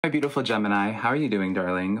My beautiful Gemini, how are you doing,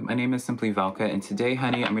 darling? My name is SimplyVelca, and today,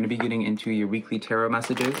 honey, I'm going to be getting into your weekly tarot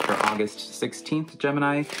messages for August 16th,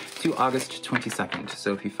 Gemini, to August 22nd.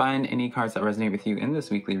 So if you find any cards that resonate with you in this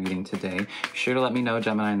weekly reading today, be sure to let me know,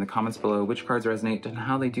 Gemini, in the comments below which cards resonate and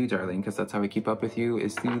how they do, darling, because that's how we keep up with you,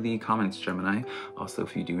 is through the comments, Gemini. Also,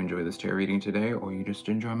 if you do enjoy this tarot reading today, or you just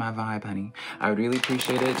enjoy my vibe, honey, I would really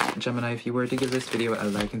appreciate it, Gemini, if you were to give this video a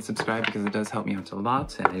like and subscribe, because it does help me out a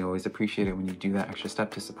lot, and I always appreciate it when you do that extra step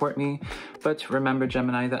to support me. But remember,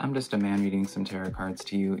 Gemini, that I'm just a man reading some tarot cards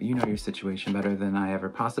to you. You know your situation better than I ever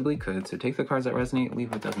possibly could, so take the cards that resonate,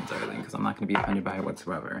 leave what doesn't, darling, because I'm not going to be offended by it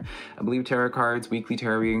whatsoever. I believe tarot cards, weekly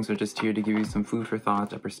tarot readings are just here to give you some food for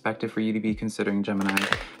thought, a perspective for you to be considering, Gemini,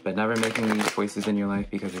 but never making these choices in your life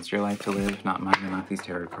because it's your life to live, not mine, and not these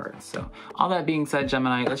tarot cards. So all that being said,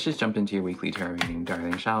 Gemini, let's just jump into your weekly tarot reading,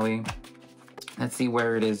 darling, shall we? Let's see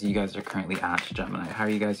where it is you guys are currently at, Gemini. How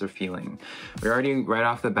you guys are feeling. We already, right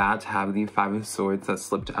off the bat, have the Five of Swords that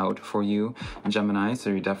slipped out for you, Gemini.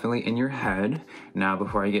 So you're definitely in your head. Now,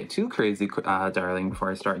 before I get too crazy, darling, before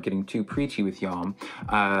I start getting too preachy with y'all,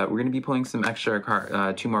 we're going to be pulling some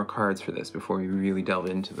extra two more cards for this before we really delve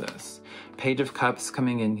into this. Page of Cups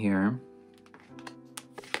coming in here,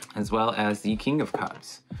 as well as the King of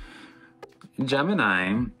Cups.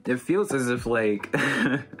 Gemini, it feels as if, like...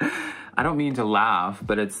 I don't mean to laugh,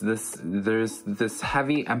 but it's this, there's this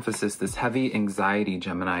heavy emphasis, this heavy anxiety,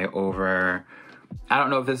 Gemini, over, I don't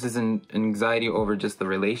know if this is an anxiety over just the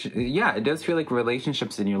relation. Yeah, it does feel like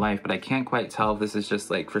relationships in your life, but I can't quite tell if this is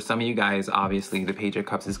just like, for some of you guys, obviously the Page of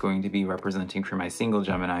Cups is going to be representing for my single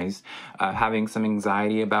Geminis, having some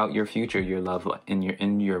anxiety about your future, your love,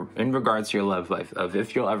 in regards to your love life, of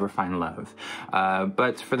if you'll ever find love.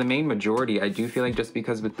 But for the main majority, I do feel like just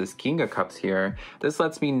because with this King of Cups here, this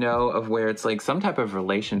lets me know of where it's like some type of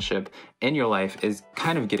relationship in your life is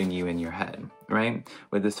kind of getting you in your head, right?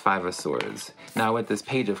 With this Five of Swords. Now with this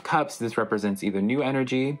Page of Cups, this represents either new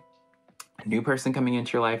energy, a new person coming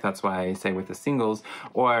into your life, that's why I say with the singles,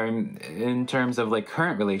 or in terms of like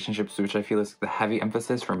current relationships, which I feel is the heavy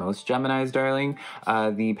emphasis for most Geminis, darling,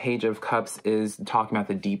 the Page of Cups is talking about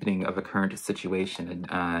the deepening of a current situation.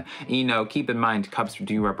 And, you know, keep in mind, cups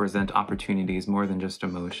do represent opportunities more than just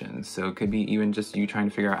emotions. So it could be even just you trying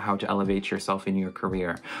to figure out how to elevate yourself in your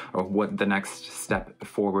career, or what the next step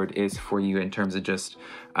forward is for you in terms of just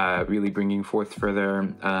really bringing forth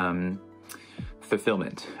further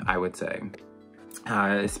fulfillment, I would say,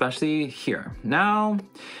 especially here. Now,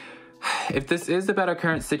 if this is about a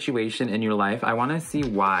current situation in your life, I want to see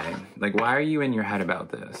why. Like, why are you in your head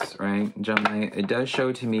about this, right, Gemini? It does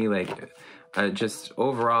show to me, like, just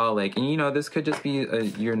overall, like, and you know, this could just be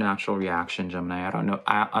your natural reaction, Gemini. I don't know.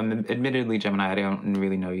 I'm admittedly, Gemini, I don't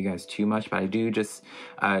really know you guys too much, but I do just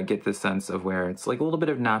get the sense of where it's like a little bit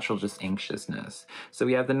of natural just anxiousness. So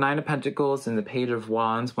we have the Nine of Pentacles and the Page of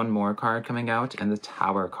Wands, one more card coming out, and the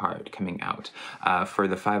Tower card coming out for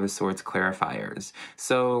the Five of Swords clarifiers.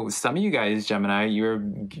 So some of you guys, Gemini,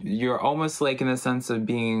 you're almost like in the sense of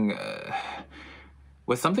being...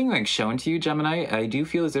 with something like shown to you, Gemini, I do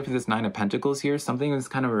feel as if this Nine of Pentacles here, something was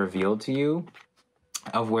kind of revealed to you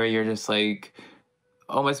of where you're just like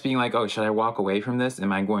almost being like, oh, should I walk away from this?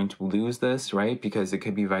 Am I going to lose this, right? Because it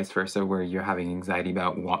could be vice versa, where you're having anxiety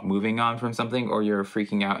about moving on from something, or you're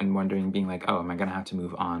freaking out and wondering, being like, oh, am I going to have to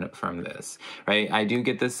move on from this, right? I do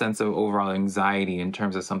get this sense of overall anxiety in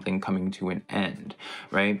terms of something coming to an end,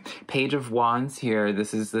 right? Page of Wands here,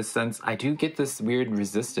 this is the sense, I do get this weird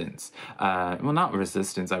resistance. Well, not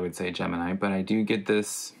resistance, I would say, Gemini, but I do get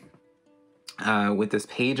this, with this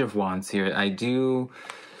Page of Wands here, I do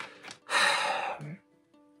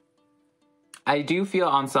feel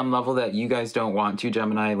on some level that you guys don't want to,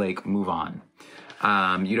 Gemini, like, move on.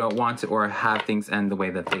 You don't want to, or have things end the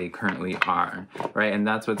way that they currently are, right? And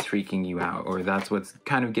that's what's freaking you out, or that's what's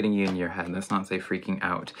kind of getting you in your head. Let's not say freaking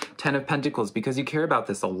out. Ten of Pentacles, because you care about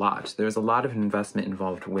this a lot. There's a lot of investment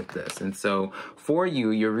involved with this. And so for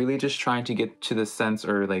you, you're really just trying to get to the sense,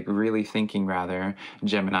 or like really thinking rather,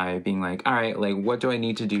 Gemini, being like, all right, like, what do I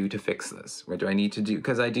need to do to fix this? What do I need to do?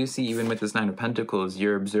 Because I do see even with this Nine of Pentacles,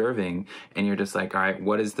 you're observing and you're just like, all right,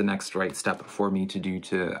 what is the next right step for me to do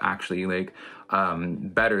to actually like,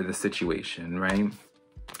 better the situation, right?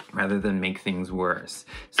 Rather than make things worse.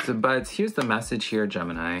 So, but here's the message here,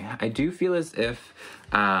 Gemini. I do feel as if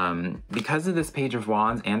because of this Page of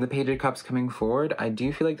Wands and the Page of Cups coming forward, I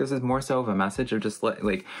do feel like this is more so of a message of just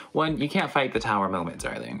like, one, you can't fight the Tower moment,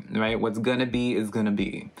 darling, right? What's gonna be is gonna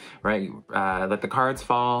be, right? Let the cards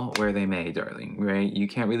fall where they may, darling, right? You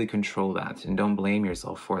can't really control that, and don't blame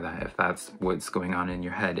yourself for that if that's what's going on in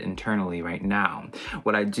your head internally right now.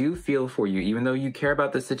 What I do feel for you, even though you care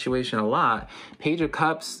about the situation a lot, Page of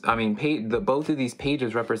Cups, I mean, both of these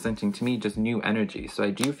pages representing to me just new energy. So I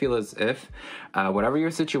do feel as if whatever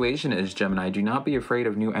your situation is, Gemini, do not be afraid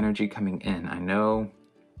of new energy coming in. I know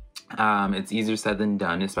it's easier said than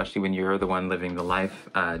done, especially when you're the one living the life,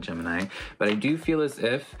 Gemini. But I do feel as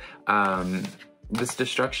if this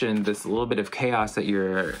destruction, this little bit of chaos that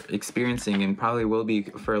you're experiencing and probably will be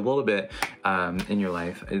for a little bit in your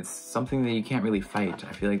life, it's something that you can't really fight.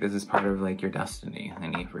 I feel like this is part of like your destiny,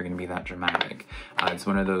 honey, if we're gonna be that dramatic. It's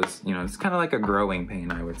one of those, you know, it's kind of like a growing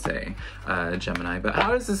pain, I would say, Gemini. But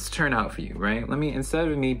how does this turn out for you, right? Instead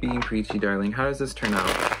of me being preachy, darling, how does this turn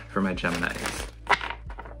out for my Geminis?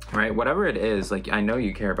 Right, whatever it is, like, I know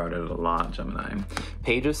you care about it a lot, Gemini.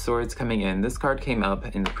 Page of Swords coming in. This card came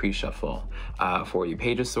up in the pre-shuffle for you.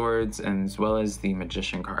 Page of Swords, and as well as the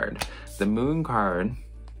Magician card. The Moon card,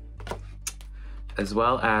 as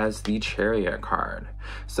well as the Chariot card.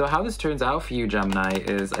 So how this turns out for you, Gemini,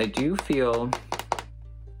 is I do feel...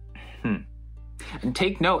 And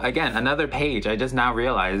take note, again, another page. I just now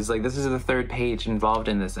realized, like, this is the third page involved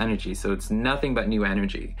in this energy, so it's nothing but new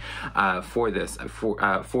energy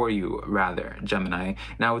for you, rather, Gemini.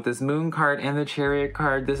 Now, with this Moon card and the Chariot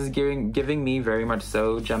card, this is giving me very much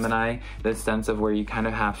so, Gemini, this sense of where you kind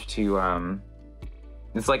of have to,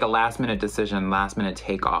 it's like a last-minute decision, last-minute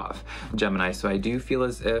takeoff, Gemini. So I do feel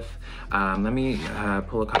as if, let me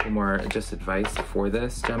pull a couple more just advice for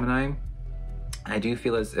this, Gemini. I do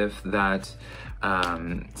feel as if that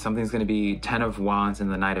something's going to be 10 of Wands and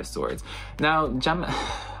the Knight of Swords. Now,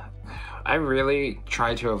 I really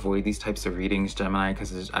try to avoid these types of readings, Gemini,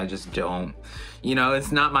 because I just don't, you know,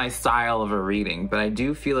 it's not my style of a reading. But I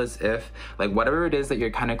do feel as if, like, whatever it is that you're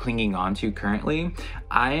kind of clinging on to currently,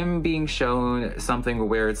 I am being shown something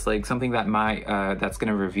where it's like something that might, that's going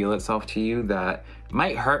to reveal itself to you that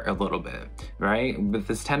might hurt a little bit, right? But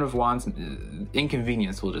this 10 of Wands,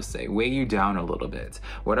 inconvenience, we'll just say, weigh you down a little bit.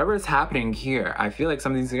 Whatever is happening here, I feel like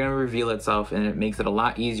something's gonna reveal itself, and it makes it a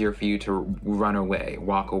lot easier for you to run away,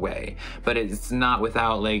 walk away. But it's not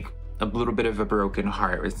without like a little bit of a broken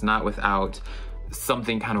heart. It's not without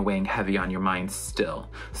something kind of weighing heavy on your mind still.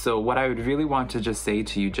 So what I would really want to just say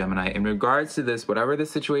to you, Gemini, in regards to this, whatever the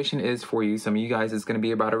situation is for you, some of you guys, it's gonna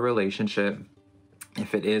be about a relationship.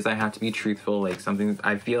 If it is, I have to be truthful. Like, something,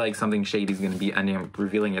 I feel like something shady is going to be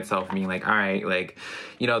revealing itself, being like, all right, like,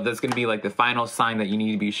 you know, that's going to be like the final sign that you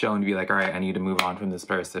need to be shown to be like, all right, I need to move on from this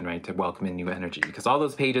person, right, to welcome in new energy, because all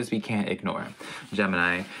those pages we can't ignore,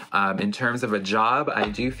 Gemini. In terms of a job, I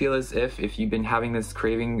do feel as if you've been having this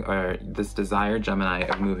craving or this desire, Gemini,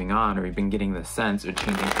 of moving on, or you've been getting the sense or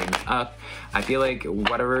changing things up, I feel like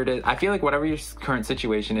whatever it is, I feel like whatever your current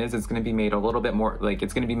situation is, it's going to be made a little bit more, like,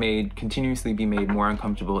 it's going to be made, continuously be made more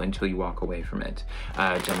uncomfortable until you walk away from it,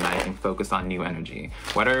 Gemini, and focus on new energy,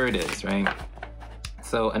 whatever it is, right?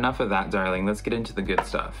 So enough of that, darling. Let's get into the good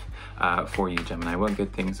stuff for you, Gemini. What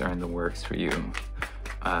good things are in the works for you,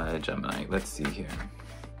 Gemini? Let's see here.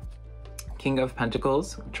 King of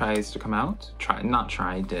Pentacles tries to come out.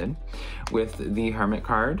 Did. With the Hermit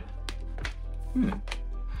card.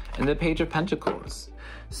 And the Page of Pentacles.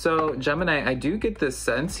 So, Gemini, I do get this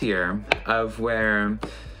sense here of where,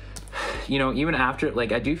 you know, even after,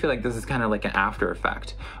 like, I do feel like this is kind of like an after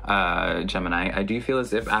effect, Gemini. I do feel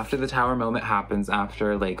as if after the Tower moment happens,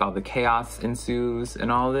 after, like, all the chaos ensues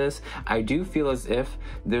and all this, I do feel as if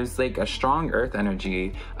there's, like, a strong earth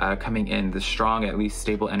energy coming in, the strong, at least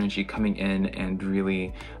stable energy coming in and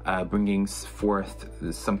really bringing forth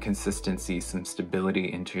some consistency, some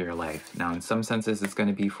stability into your life. Now, in some senses, it's going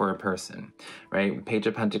to be for a person, right? Page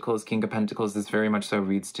of Pentacles, King of Pentacles, this very much so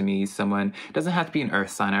reads to me someone, doesn't have to be an earth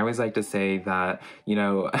sign. I always like to say that, you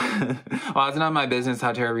know, well, it's not my business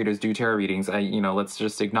how tarot readers do tarot readings. You know, let's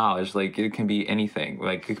just acknowledge, like, it can be anything.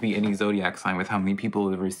 Like, it could be any zodiac sign with how many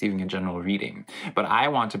people are receiving a general reading. But I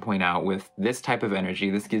want to point out, with this type of energy,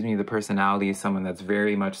 this gives me the personality of someone that's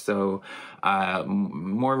very much so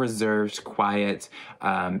more reserved, quiet,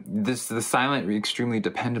 the silent, extremely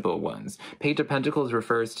dependable ones. Page of Pentacles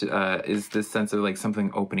refers to, is this sense of like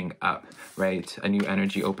something opening up, right? A new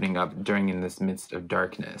energy opening up during in this midst of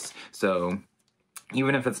darkness. So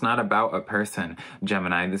even if it's not about a person,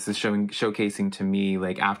 Gemini, this is showcasing to me,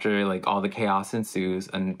 like, after like all the chaos ensues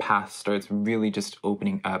and path starts really just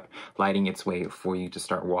opening up, lighting its way for you to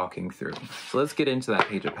start walking through. So let's get into that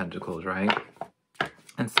Page of Pentacles, right?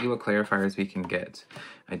 and see what clarifiers we can get.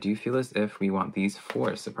 I do feel as if we want these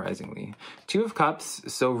 4, surprisingly. 2 of Cups,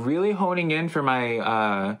 so really honing in for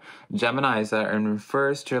my Geminis that are in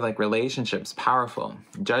first to like relationships, powerful.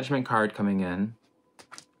 Judgment card coming in.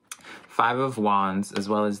 5 of Wands, as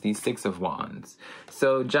well as the 6 of Wands.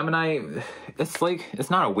 So Gemini, it's like, it's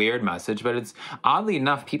not a weird message, but it's oddly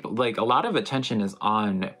enough, people, like a lot of attention is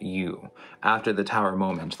on you after the Tower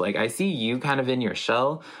moment. Like I see you kind of in your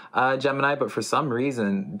shell, Gemini, but for some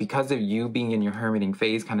reason, because of you being in your hermiting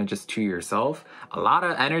phase, kind of just to yourself, a lot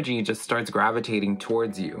of energy just starts gravitating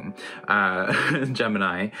towards you,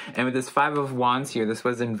 Gemini. And with this 5 of Wands here, this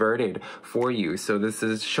was inverted for you. So this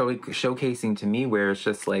is showcasing to me where it's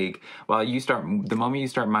just like, while you start, the moment you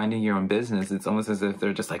start minding your own business, it's almost as if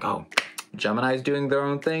they're just like, oh, Gemini's doing their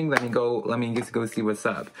own thing. Let me just go see what's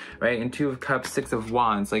up, right? And 2 of Cups, 6 of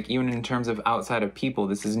Wands, like even in terms of outside of people,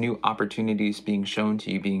 this is new opportunities being shown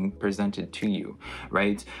to you, being presented to you,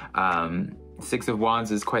 right? 6 of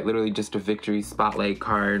Wands is quite literally just a victory spotlight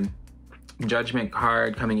card. Judgment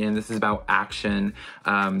card coming in. This is about action,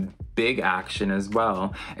 big action as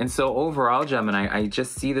well. And so overall, Gemini, I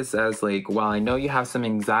just see this as like, while I know you have some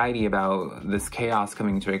anxiety about this chaos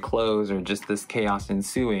coming to a close or just this chaos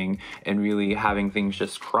ensuing and really having things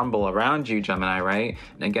just crumble around you, Gemini, right?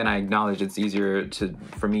 And again, I acknowledge it's easier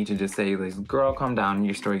for me to just say, like, girl, calm down, and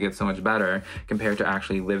your story gets so much better compared to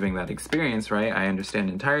actually living that experience, right? I understand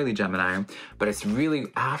entirely, Gemini, but it's really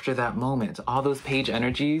after that moment, all those page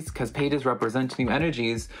energies, because pages represent new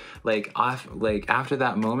energies, like after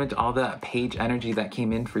that moment, all that page energy that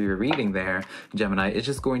came in for your reading there, Gemini, it's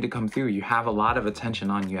just going to come through. You have a lot of attention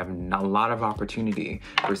on you. You have a lot of opportunity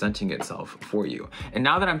presenting itself for you. And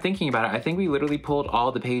now that I'm thinking about it, I think we literally pulled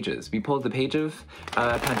all the pages. We pulled the Page of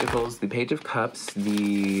Pentacles, the Page of Cups,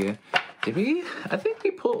 did we? I think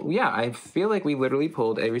we pulled, yeah, I feel like we literally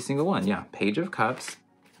pulled every single one. Yeah, Page of Cups,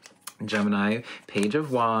 Gemini, Page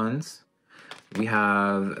of Wands, we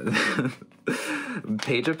have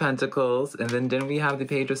Page of Pentacles, and then didn't we have the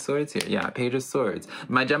Page of Swords here? Yeah, Page of Swords.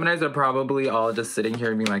 My Geminis are probably all just sitting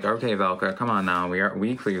here and being like, okay, Velca, come on now,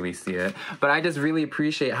 we clearly see it. But I just really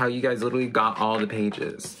appreciate how you guys literally got all the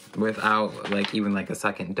pages without like even like a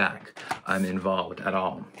second deck involved at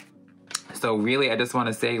all. So really, I just want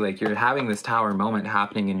to say, like, you're having this Tower moment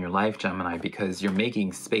happening in your life, Gemini, because you're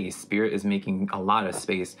making space. Spirit is making a lot of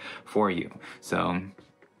space for you. So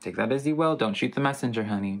take that as you will. Don't shoot the messenger,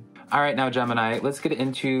 honey. All right, now, Gemini, let's get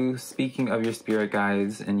into, speaking of your spirit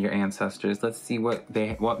guides and your ancestors, let's see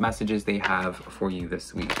what messages they have for you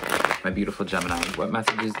this week. My beautiful Gemini, what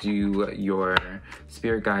messages do your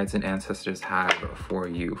spirit guides and ancestors have for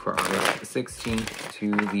you for August 16th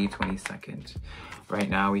to the 22nd? Right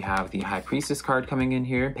now, we have the High Priestess card coming in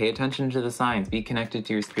here. Pay attention to the signs. Be connected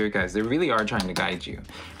to your spirit guides. They really are trying to guide you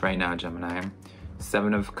right now, Gemini.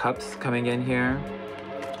 7 of Cups coming in here.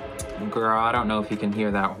 Girl, I don't know if you can hear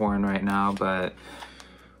that horn right now, but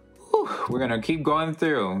whew, we're gonna keep going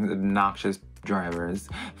through. Obnoxious drivers.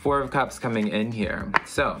 4 of Cups coming in here.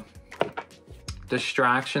 So,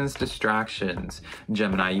 distractions,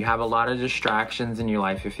 Gemini. You have a lot of distractions in your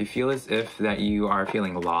life. If you feel as if that you are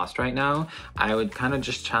feeling lost right now, I would kind of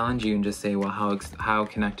just challenge you and just say, well, how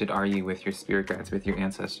connected are you with your spirit guides, with your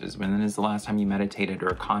ancestors? When is the last time you meditated or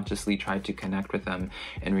consciously tried to connect with them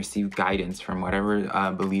and receive guidance from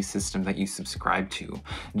whatever belief system that you subscribe to,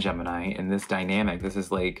 Gemini? In this dynamic, this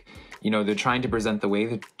is like, you know, they're trying to present the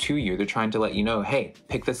way to you. They're trying to let you know, hey,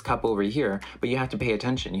 pick this cup over here, but you have to pay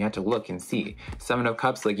attention. You have to look and see. 7 of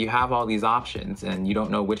Cups, like, you have all these options and you don't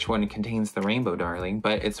know which one contains the rainbow, darling,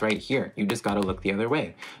 but it's right here. You just got to look the other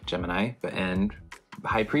way, Gemini. And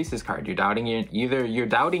High Priestess card, either you're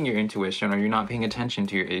doubting your intuition or you're not paying attention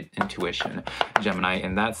to your intuition, Gemini.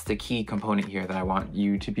 And that's the key component here that I want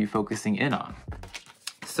you to be focusing in on.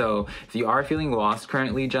 So if you are feeling lost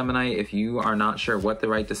currently, Gemini, if you are not sure what the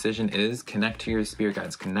right decision is, connect to your spirit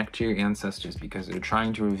guides, connect to your ancestors, because they're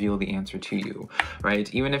trying to reveal the answer to you,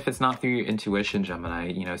 right? Even if it's not through your intuition, Gemini,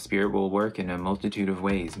 you know, spirit will work in a multitude of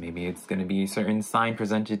ways. Maybe it's going to be a certain sign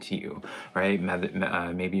presented to you, right?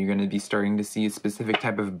 Maybe you're going to be starting to see a specific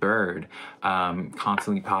type of bird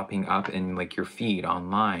constantly popping up in like your feed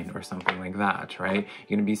online or something like that, right?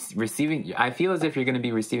 You're going to be receiving, I feel as if you're going to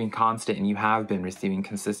be receiving constant, and you have been receiving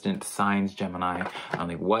consistent signs, Gemini, on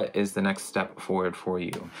like what is the next step forward for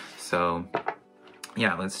you. So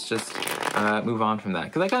yeah, let's just move on from that.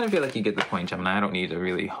 Because I kind of feel like you get the point, Gemini. I don't need to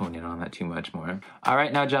really hone in on that too much more. All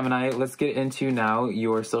right, now, Gemini, let's get into now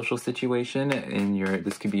your social situation.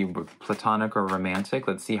 This could be platonic or romantic.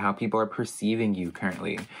 Let's see how people are perceiving you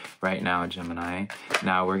currently right now, Gemini.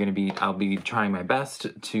 Now, I'll be trying my best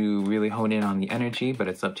to really hone in on the energy, but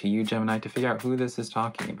it's up to you, Gemini, to figure out who this is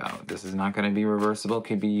talking about. This is not going to be reversible.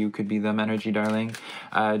 Could be you, could be them energy, darling.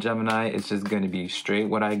 Gemini, it's just going to be straight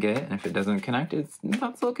what I get. And if it doesn't connect,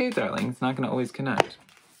 that's okay, darling. It's not going to always connect.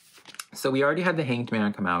 So we already had the Hanged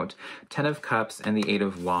Man come out, 10 of Cups, and the 8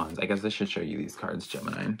 of Wands. I guess I should show you these cards,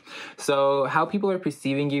 Gemini. So how people are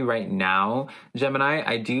perceiving you right now, Gemini,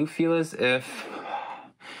 I do feel as if,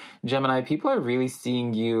 Gemini, people are really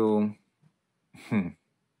seeing you,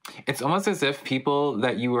 It's almost as if people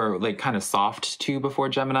that you were like kind of soft to before,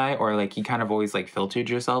 Gemini, or like you kind of always like filtered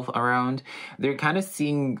yourself around, they're kind of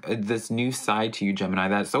seeing this new side to you, Gemini,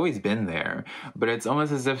 that's always been there. But it's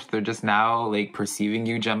almost as if they're just now like perceiving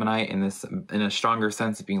you, Gemini, in a stronger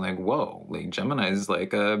sense of being like, whoa, like Gemini is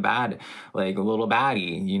like a little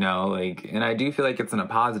baddie, you know, like, and I do feel like it's in a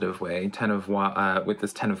positive way. With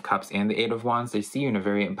this 10 of Cups and the 8 of Wands, they see you in a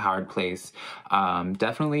very empowered place.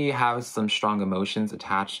 Definitely have some strong emotions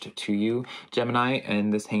attached to you, Gemini,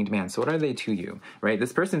 and this Hanged Man. So what are they to you, right?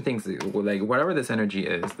 This person thinks, like, whatever this energy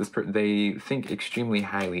is, they think extremely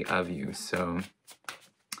highly of you. So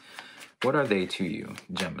what are they to you,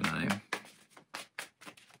 Gemini?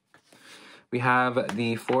 We have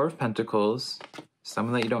the 4 of Pentacles,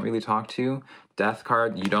 someone that you don't really talk to. Death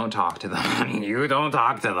card, you don't talk to them. You don't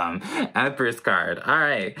talk to them. Empress card. All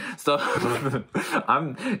right. So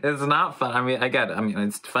it's not fun. I mean,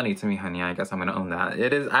 it's funny to me, honey. I guess I'm going to own that.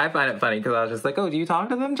 It is. I find it funny because I was just like, oh, do you talk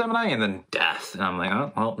to them, Gemini? And then death. And I'm like,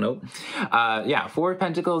 oh, well, nope. Yeah, 4 of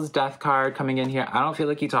Pentacles, Death card coming in here. I don't feel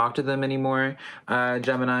like you talk to them anymore,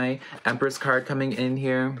 Gemini. Empress card coming in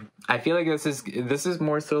here. I feel like this is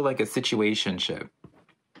more so like a situationship.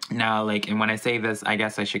 Now, like, and when I say this, I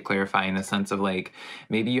guess I should clarify in the sense of, like,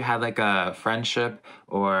 maybe you had, like, a friendship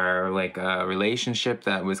or, like, a relationship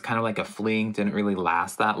that was kind of like a fling, didn't really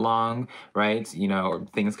last that long, right? You know, or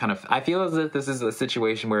things kind of, I feel as if this is a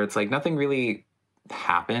situation where it's, like, nothing really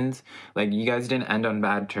happened. Like, you guys didn't end on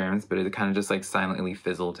bad terms, but it kind of just, like, silently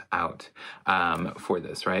fizzled out for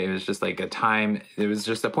this, right? It was just, like, it was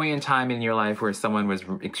just a point in time in your life where someone was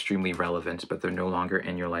extremely relevant, but they're no longer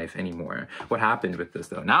in your life anymore. What happened with this,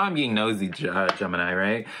 though? Now I'm being nosy, Gemini,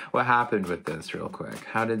 right? What happened with this, real quick?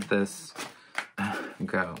 How did this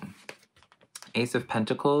go? Ace of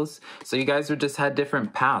Pentacles. So you guys just had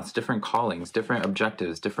different paths, different callings, different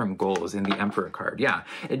objectives, different goals in the Emperor card. Yeah,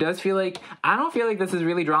 it does feel like, I don't feel like this is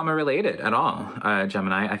really drama related at all,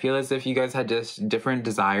 Gemini. I feel as if you guys had just different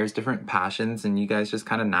desires, different passions, and you guys just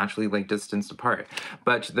kind of naturally like distanced apart.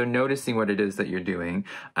 But they're noticing what it is that you're doing,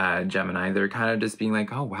 Gemini. They're kind of just being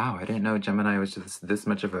like, oh wow, I didn't know Gemini was just this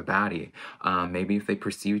much of a baddie. Maybe if they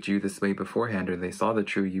perceived you this way beforehand, or they saw the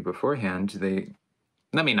true you beforehand,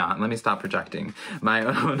 let me stop projecting my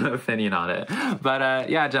own opinion on it. But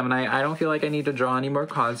yeah, Gemini, I don't feel like I need to draw any more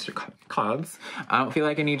cards. I don't feel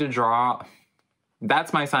like I need to draw.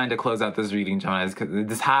 That's my sign to close out this reading, Gemini, because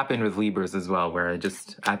this happened with Libras as well, where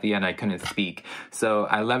at the end, I couldn't speak. So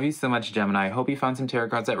I love you so much, Gemini. I hope you found some tarot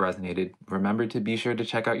cards that resonated. Remember to be sure to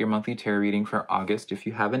check out your monthly tarot reading for August if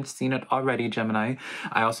you haven't seen it already, Gemini.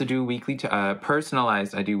 I also do weekly,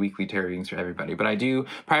 personalized, I do weekly tarot readings for everybody, but I do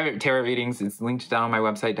private tarot readings. It's linked down on my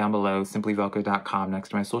website down below, simplyvelca.com, next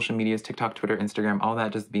to my social medias, TikTok, Twitter, Instagram, all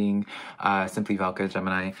that just being SimplyVelca,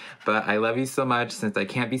 Gemini. But I love you so much. Since I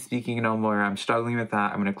can't be speaking no more, I'm struggling with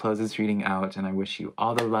that. I'm going to close this reading out, and I wish you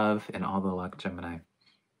all the love and all the luck, Gemini.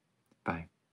 Bye.